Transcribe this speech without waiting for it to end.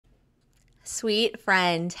Sweet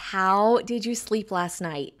friend, how did you sleep last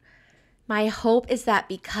night? My hope is that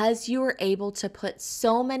because you were able to put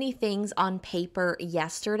so many things on paper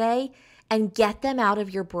yesterday and get them out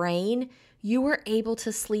of your brain, you were able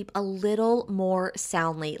to sleep a little more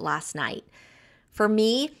soundly last night. For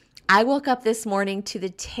me, I woke up this morning to the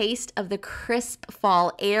taste of the crisp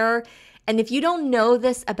fall air. And if you don't know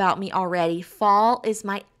this about me already, fall is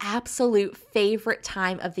my absolute favorite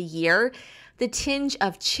time of the year. The tinge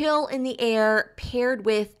of chill in the air paired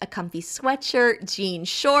with a comfy sweatshirt, jean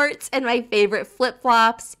shorts, and my favorite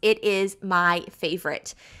flip-flops, it is my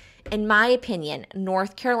favorite. In my opinion,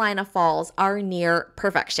 North Carolina falls are near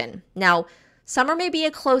perfection. Now, summer may be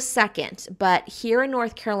a close second, but here in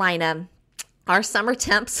North Carolina, our summer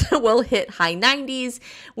temps will hit high 90s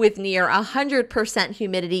with near 100%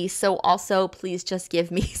 humidity, so also please just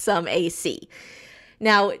give me some AC.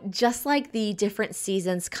 Now, just like the different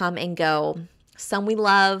seasons come and go, some we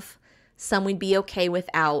love, some we'd be okay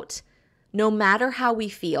without, no matter how we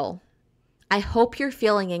feel, I hope you're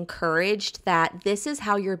feeling encouraged that this is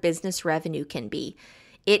how your business revenue can be.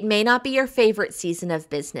 It may not be your favorite season of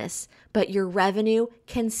business, but your revenue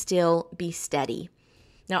can still be steady.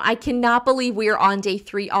 Now, I cannot believe we are on day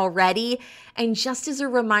 3 already. And just as a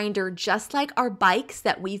reminder, just like our bikes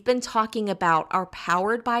that we've been talking about are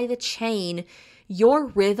powered by the chain, your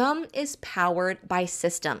rhythm is powered by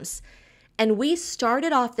systems. And we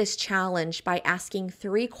started off this challenge by asking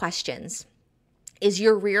 3 questions. Is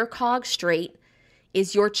your rear cog straight?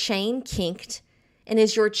 Is your chain kinked? And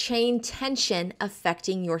is your chain tension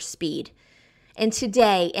affecting your speed? And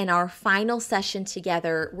today, in our final session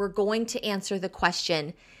together, we're going to answer the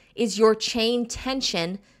question, is your chain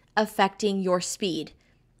tension affecting your speed?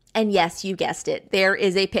 And yes, you guessed it. There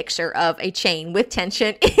is a picture of a chain with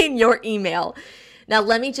tension in your email. Now,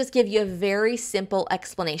 let me just give you a very simple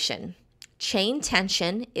explanation. Chain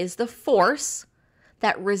tension is the force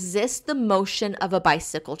that resists the motion of a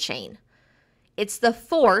bicycle chain. It's the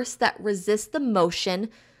force that resists the motion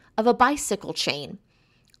of a bicycle chain.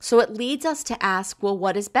 So it leads us to ask, well,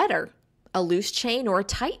 what is better, a loose chain or a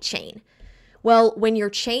tight chain? Well, when your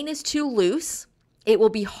chain is too loose, it will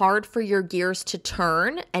be hard for your gears to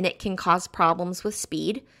turn and it can cause problems with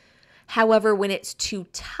speed. However, when it's too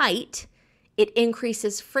tight, it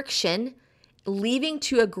increases friction, leading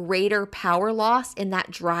to a greater power loss in that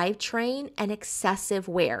drivetrain and excessive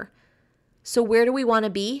wear. So where do we want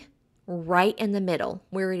to be? Right in the middle,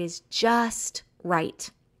 where it is just right.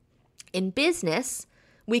 In business,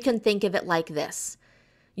 we can think of it like this.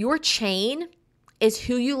 Your chain is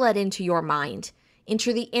who you let into your mind,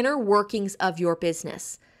 into the inner workings of your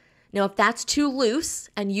business. Now, if that's too loose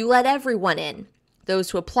and you let everyone in,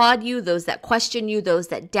 those who applaud you, those that question you, those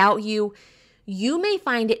that doubt you, you may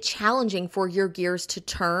find it challenging for your gears to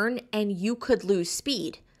turn and you could lose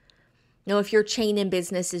speed. Now, if your chain in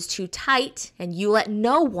business is too tight and you let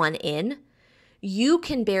no one in, you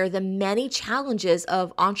can bear the many challenges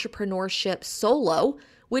of entrepreneurship solo,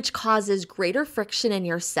 which causes greater friction in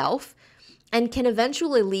yourself and can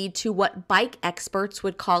eventually lead to what bike experts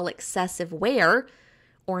would call excessive wear,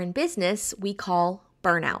 or in business, we call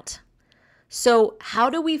burnout. So how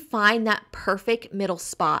do we find that perfect middle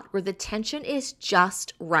spot where the tension is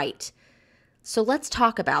just right? So let's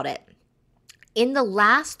talk about it. In the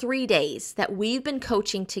last 3 days that we've been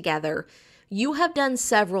coaching together, you have done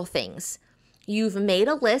several things. You've made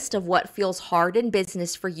a list of what feels hard in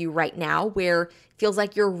business for you right now, where it feels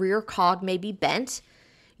like your rear cog may be bent.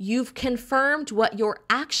 You've confirmed what your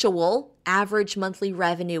actual average monthly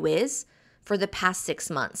revenue is for the past 6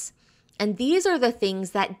 months. And these are the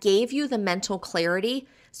things that gave you the mental clarity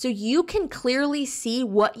so you can clearly see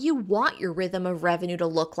what you want your rhythm of revenue to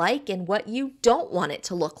look like and what you don't want it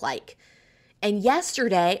to look like. And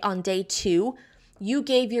yesterday on day 2, you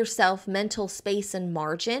gave yourself mental space and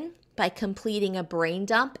margin by completing a brain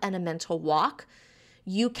dump and a mental walk.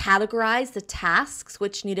 You categorized the tasks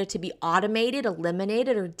which needed to be automated,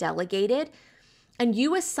 eliminated, or delegated. And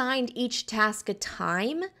you assigned each task a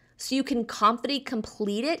time so you can confidently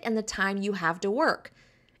complete it in the time you have to work.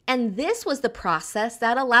 And this was the process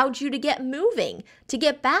that allowed you to get moving, to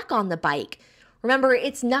get back on the bike. Remember,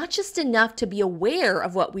 it's not just enough to be aware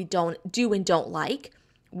of what we don't do and don't like.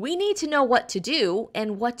 We need to know what to do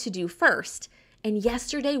and what to do first. And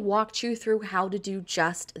yesterday walked you through how to do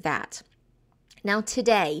just that. Now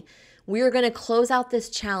today, we are going to close out this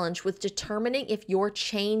challenge with determining if your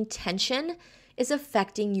chain tension is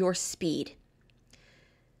affecting your speed.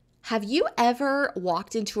 Have you ever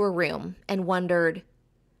walked into a room and wondered,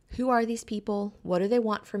 who are these people? What do they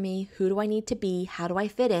want from me? Who do I need to be? How do I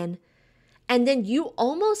fit in? And then you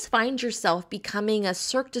almost find yourself becoming a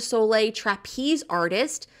Cirque du Soleil trapeze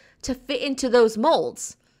artist to fit into those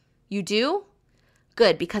molds. You do?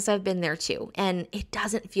 Good, because I've been there too, and it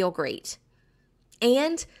doesn't feel great.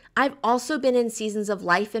 And I've also been in seasons of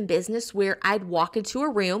life and business where I'd walk into a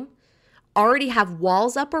room, already have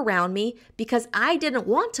walls up around me because I didn't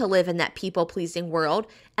want to live in that people-pleasing world,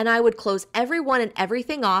 and I would close everyone and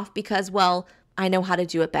everything off because, well, I know how to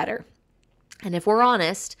do it better. And if we're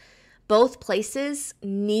honest, both places,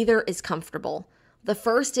 neither is comfortable. The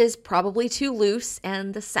first is probably too loose,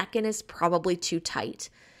 and the second is probably too tight.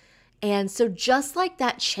 And so just like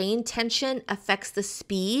that chain tension affects the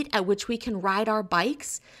speed at which we can ride our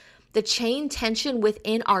bikes, the chain tension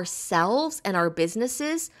within ourselves and our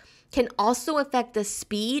businesses can also affect the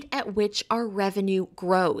speed at which our revenue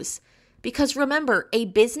grows. Because remember, a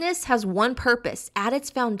business has one purpose at its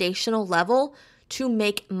foundational level: to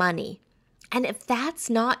make money. And if that's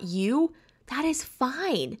not you, that is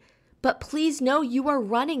fine. But please know you are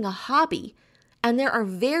running a hobby. And there are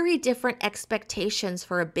very different expectations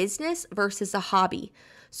for a business versus a hobby.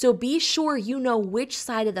 So be sure you know which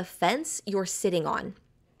side of the fence you're sitting on.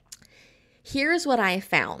 Here's what I have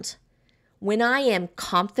found. When I am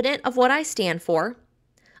confident of what I stand for,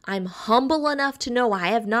 I'm humble enough to know I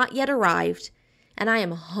have not yet arrived, and I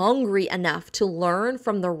am hungry enough to learn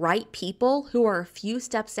from the right people who are a few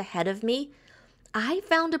steps ahead of me, I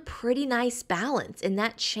found a pretty nice balance in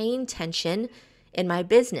that chain tension in my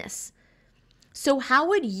business. So how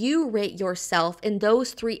would you rate yourself in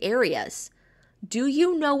those three areas? Do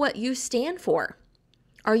you know what you stand for?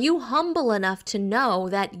 Are you humble enough to know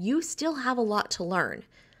that you still have a lot to learn?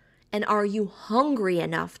 And are you hungry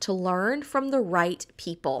enough to learn from the right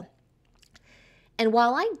people? And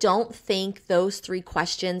while I don't think those three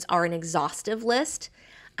questions are an exhaustive list,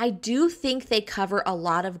 I do think they cover a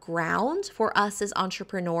lot of ground for us as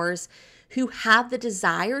entrepreneurs who have the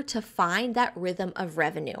desire to find that rhythm of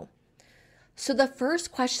revenue. So the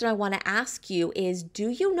first question I want to ask you is, do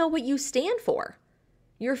you know what you stand for?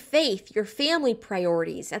 Your faith, your family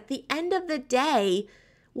priorities. At the end of the day,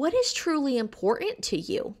 what is truly important to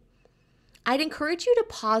you? I'd encourage you to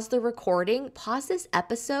pause the recording, pause this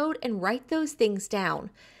episode, and write those things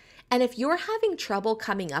down. And if you're having trouble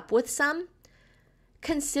coming up with some,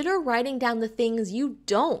 consider writing down the things you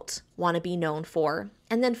don't want to be known for,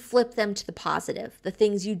 and then flip them to the positive, the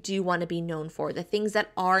things you do want to be known for, the things that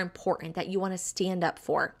are important, that you want to stand up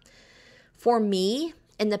for. For me,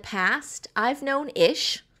 in the past, I've known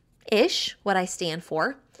ish, what I stand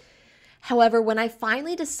for. However, when I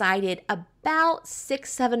finally decided about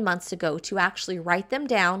 6-7 months ago to actually write them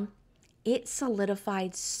down, it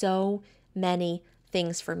solidified so many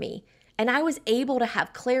things for me. And I was able to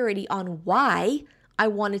have clarity on why I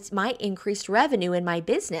wanted my increased revenue in my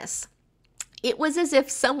business. It was as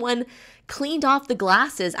if someone cleaned off the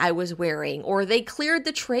glasses I was wearing, or they cleared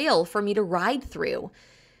the trail for me to ride through.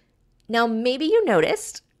 Now, maybe you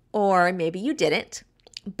noticed, or maybe you didn't,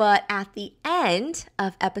 but at the end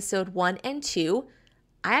of episode 1 and 2,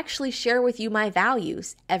 I actually share with you my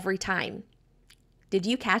values every time. Did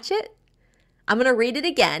you catch it? I'm going to read it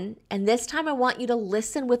again, and this time I want you to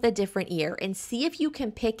listen with a different ear and see if you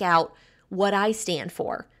can pick out what I stand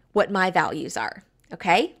for, what my values are,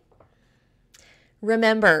 okay?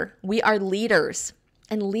 Remember, we are leaders,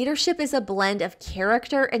 and leadership is a blend of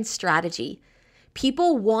character and strategy.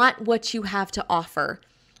 People want what you have to offer.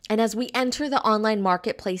 And as we enter the online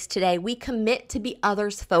marketplace today, we commit to be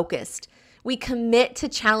others focused. We commit to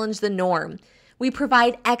challenge the norm. We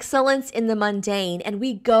provide excellence in the mundane, and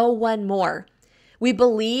we go one more. We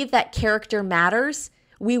believe that character matters.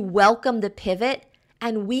 We welcome the pivot,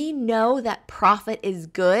 and we know that profit is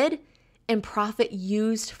good, and profit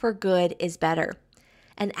used for good is better.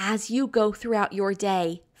 And as you go throughout your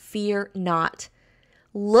day, fear not.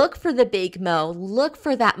 Look for the big mo, look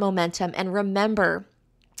for that momentum, and remember,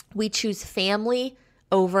 we choose family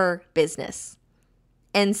over business.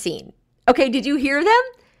 End scene. Okay, did you hear them?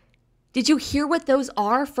 Did you hear what those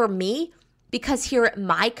are for me? Because here at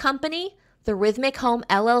my company, the Rhythmic Home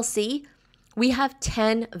LLC, we have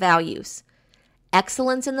 10 values.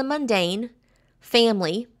 Excellence in the mundane,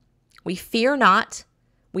 family, we fear not,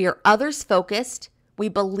 we are others focused, we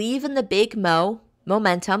believe in the big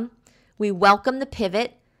momentum, we welcome the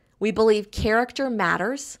pivot, we believe character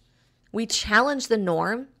matters, we challenge the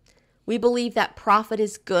norm, we believe that profit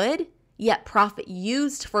is good, yet profit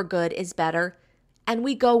used for good is better, and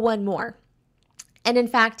we go one more. And in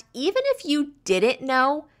fact, even if you didn't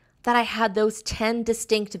know that I had those 10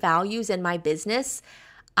 distinct values in my business,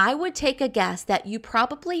 I would take a guess that you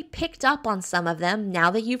probably picked up on some of them now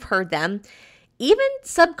that you've heard them, even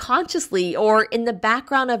subconsciously or in the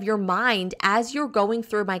background of your mind as you're going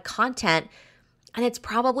through my content. And it's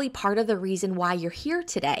probably part of the reason why you're here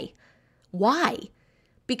today. Why?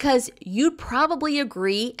 Because you'd probably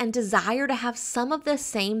agree and desire to have some of the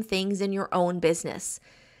same things in your own business.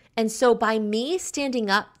 And so by me standing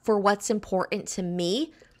up for what's important to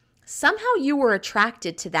me, somehow you were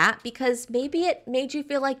attracted to that because maybe it made you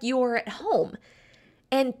feel like you were at home.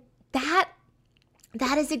 And that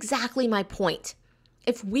is exactly my point.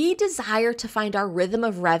 If we desire to find our rhythm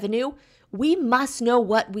of revenue, we must know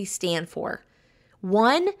what we stand for.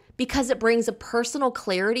 One, because it brings a personal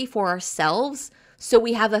clarity for ourselves, so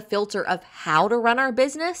we have a filter of how to run our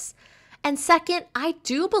business. And second, I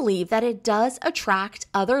do believe that it does attract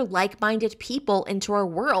other like-minded people into our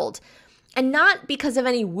world. And not because of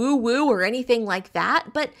any woo-woo or anything like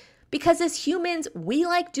that, but because as humans, we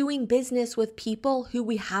like doing business with people who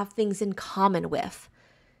we have things in common with.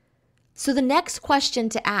 So the next question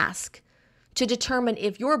to ask to determine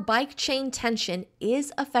if your bike chain tension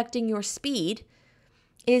is affecting your speed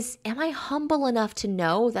is, am I humble enough to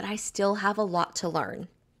know that I still have a lot to learn?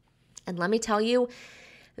 And let me tell you,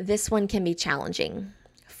 this one can be challenging.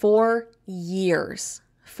 For years,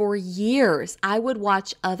 I would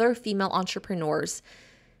watch other female entrepreneurs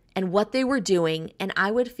and what they were doing, and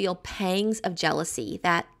I would feel pangs of jealousy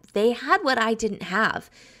that they had what I didn't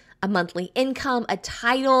have. A monthly income, a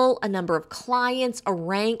title, a number of clients, a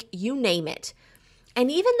rank, you name it. And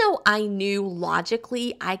even though I knew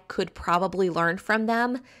logically I could probably learn from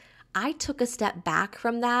them, I took a step back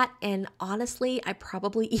from that. And honestly, I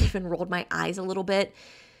probably even rolled my eyes a little bit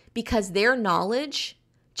because their knowledge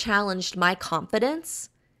challenged my confidence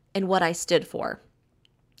in what I stood for.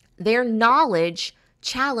 Their knowledge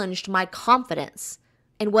challenged my confidence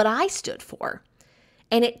in what I stood for.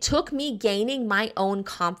 And it took me gaining my own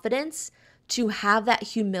confidence to have that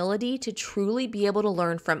humility to truly be able to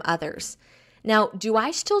learn from others. Now, do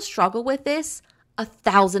I still struggle with this?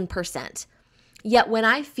 1,000%. Yet when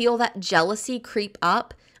I feel that jealousy creep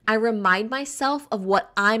up, I remind myself of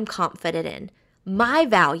what I'm confident in, my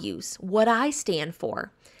values, what I stand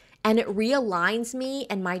for. And it realigns me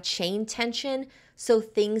and my chain tension so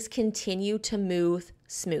things continue to move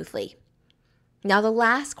smoothly. Now, the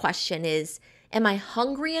last question is, am I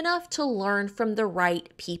hungry enough to learn from the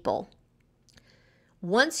right people?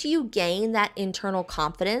 Once you gain that internal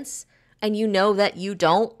confidence and you know that you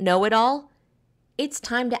don't know it all, it's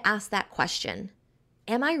time to ask that question.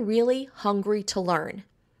 Am I really hungry to learn?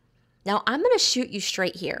 Now, I'm going to shoot you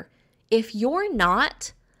straight here. If you're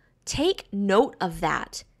not, take note of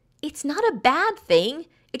that. It's not a bad thing.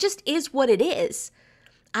 It just is what it is.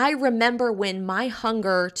 I remember when my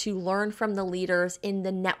hunger to learn from the leaders in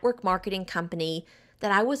the network marketing company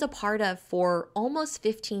that I was a part of for almost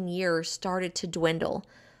 15 years started to dwindle.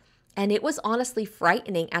 And it was honestly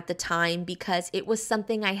frightening at the time because it was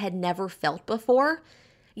something I had never felt before.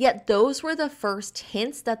 Yet those were the first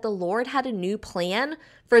hints that the Lord had a new plan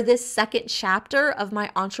for this second chapter of my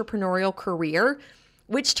entrepreneurial career,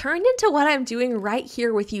 which turned into what I'm doing right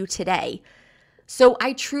here with you today. So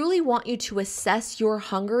I truly want you to assess your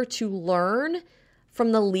hunger to learn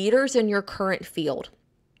from the leaders in your current field.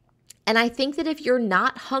 And I think that if you're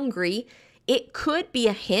not hungry, it could be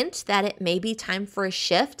a hint that it may be time for a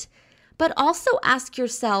shift. But also ask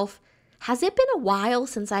yourself, has it been a while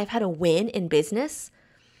since I've had a win in business?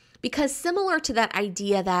 Because similar to that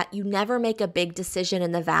idea that you never make a big decision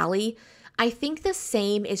in the valley, I think the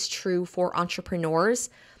same is true for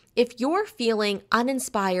entrepreneurs. If you're feeling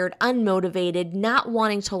uninspired, unmotivated, not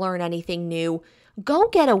wanting to learn anything new, go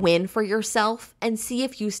get a win for yourself and see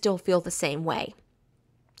if you still feel the same way.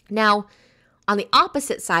 Now, on the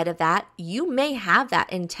opposite side of that, you may have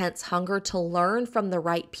that intense hunger to learn from the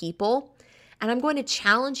right people, and I'm going to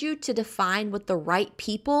challenge you to define what the right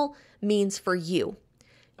people means for you.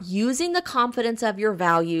 Using the confidence of your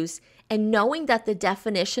values and knowing that the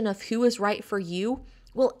definition of who is right for you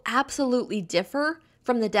will absolutely differ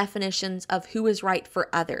from the definitions of who is right for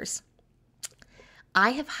others.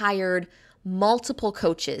 I have hired multiple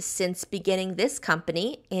coaches since beginning this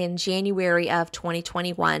company in January of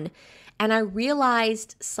 2021, and I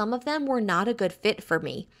realized some of them were not a good fit for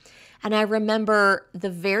me. And I remember the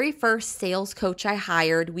very first sales coach I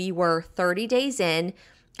hired, we were 30 days in,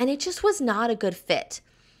 and it just was not a good fit.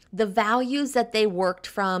 The values that they worked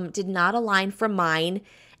from did not align from mine.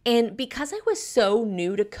 And because I was so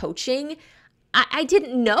new to coaching, I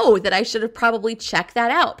didn't know that I should have probably checked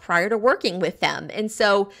that out prior to working with them. And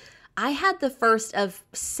so I had the first of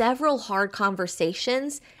several hard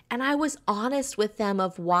conversations, and I was honest with them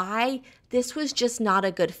of why this was just not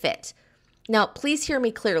a good fit. Now, please hear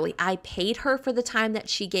me clearly. I paid her for the time that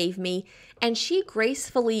she gave me, and she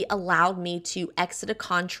gracefully allowed me to exit a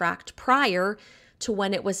contract prior to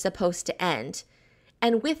when it was supposed to end.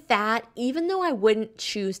 And with that, even though I wouldn't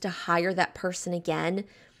choose to hire that person again,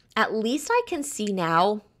 at least I can see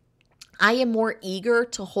now I am more eager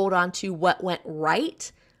to hold on to what went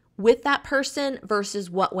right with that person versus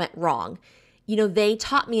what went wrong. They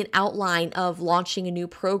taught me an outline of launching a new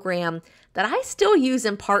program that I still use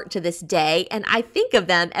in part to this day, and I think of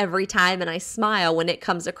them every time and I smile when it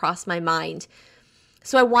comes across my mind.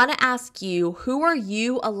 So I want to ask you, who are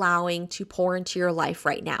you allowing to pour into your life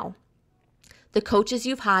right now? The coaches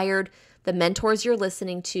you've hired, the mentors you're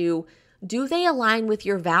listening to, do they align with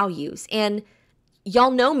your values? And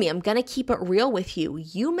y'all know me, I'm going to keep it real with you.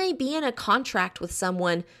 You may be in a contract with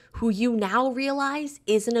someone who you now realize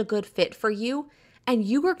isn't a good fit for you, and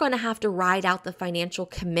you are going to have to ride out the financial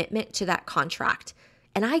commitment to that contract.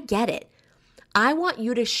 And I get it. I want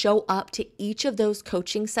you to show up to each of those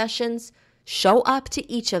coaching sessions, show up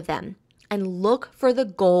to each of them, and look for the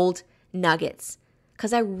gold nuggets.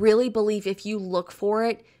 Because I really believe if you look for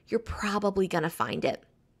it, you're probably going to find it.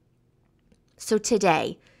 So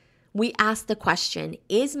today, we ask the question,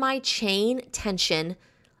 is my chain tension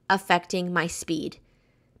affecting my speed?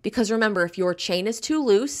 Because remember, if your chain is too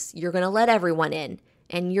loose, you're going to let everyone in,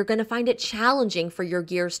 and you're going to find it challenging for your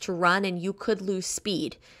gears to run, and you could lose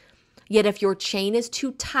speed. Yet if your chain is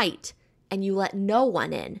too tight and you let no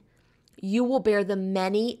one in, you will bear the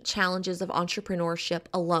many challenges of entrepreneurship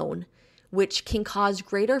alone, which can cause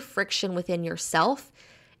greater friction within yourself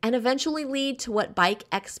and eventually lead to what bike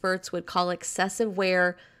experts would call excessive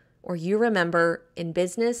wear, or you remember, in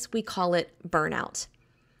business, we call it burnout.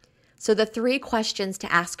 So the 3 questions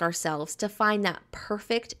to ask ourselves to find that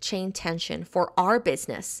perfect chain tension for our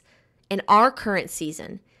business in our current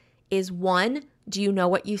season is 1, do you know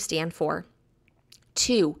what you stand for?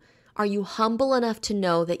 2, are you humble enough to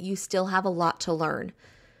know that you still have a lot to learn?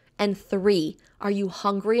 And 3, are you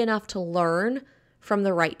hungry enough to learn from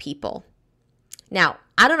the right people? Now,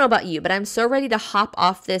 I don't know about you, but I'm so ready to hop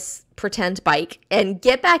off this pretend bike and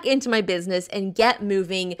get back into my business and get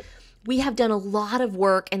moving. We have done a lot of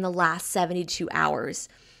work in the last 72 hours.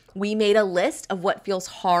 We made a list of what feels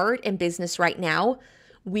hard in business right now.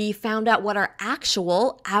 We found out what our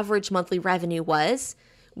actual average monthly revenue was.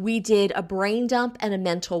 We did a brain dump and a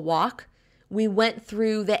mental walk. We went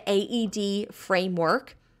through the AED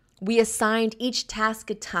framework. We assigned each task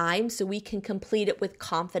a time so we can complete it with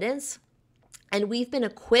confidence. And we've been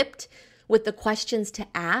equipped with the questions to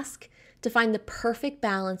ask to find the perfect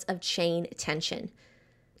balance of chain tension.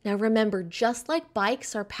 Now remember, just like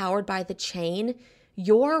bikes are powered by the chain,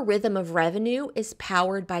 your rhythm of revenue is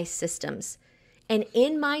powered by systems. And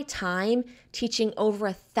in my time teaching over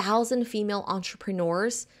 1,000 female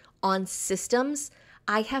entrepreneurs on systems,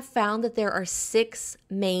 I have found that there are 6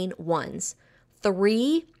 main ones.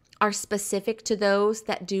 3 are specific to those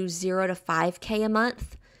that do 0 to 5K a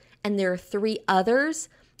month. And there are 3 others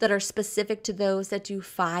that are specific to those that do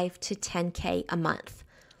 5 to 10K a month.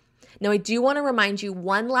 Now, I do want to remind you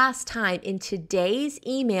one last time, in today's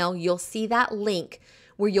email, you'll see that link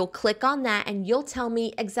where you'll click on that and you'll tell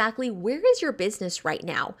me exactly where is your business right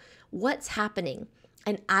now, what's happening.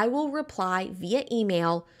 And I will reply via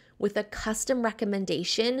email with a custom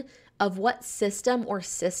recommendation of what system or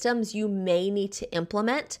systems you may need to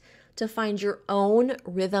implement to find your own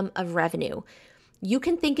rhythm of revenue. You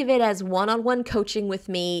can think of it as one-on-one coaching with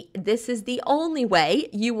me. This is the only way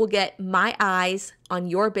you will get my eyes on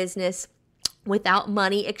your business without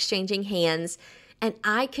money exchanging hands, and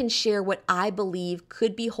I can share what I believe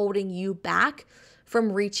could be holding you back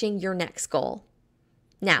from reaching your next goal.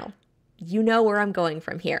 Now, you know where I'm going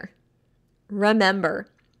from here. Remember,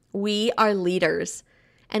 we are leaders,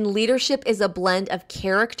 and leadership is a blend of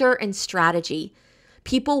character and strategy.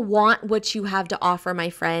 People want what you have to offer, my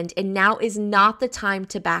friend, and now is not the time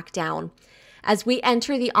to back down. As we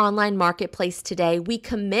enter the online marketplace today, we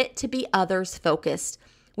commit to be others focused.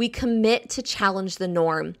 We commit to challenge the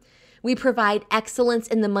norm. We provide excellence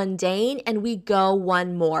in the mundane, and we go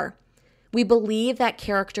one more. We believe that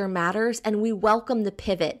character matters, and we welcome the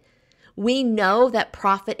pivot. We know that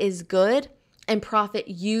profit is good, and profit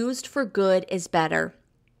used for good is better.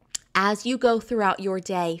 As you go throughout your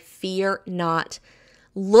day, fear not.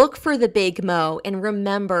 Look for the big mo, and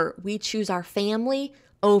remember, we choose our family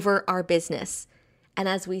over our business. And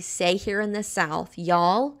as we say here in the South,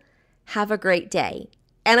 y'all have a great day.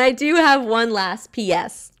 And I do have one last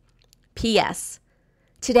PS.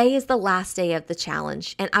 Today is the last day of the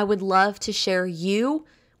challenge, and I would love to share you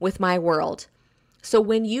with my world. So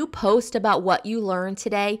when you post about what you learned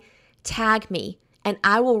today, tag me, and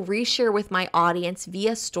I will reshare with my audience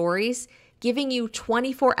via stories, giving you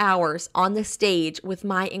 24 hours on the stage with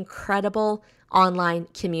my incredible online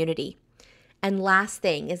community. And last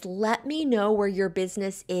thing is, let me know where your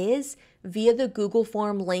business is via the Google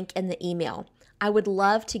form link in the email. I would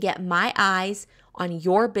love to get my eyes on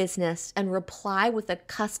your business and reply with a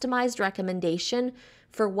customized recommendation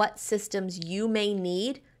for what systems you may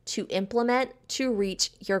need to implement to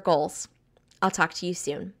reach your goals. I'll talk to you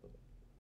soon.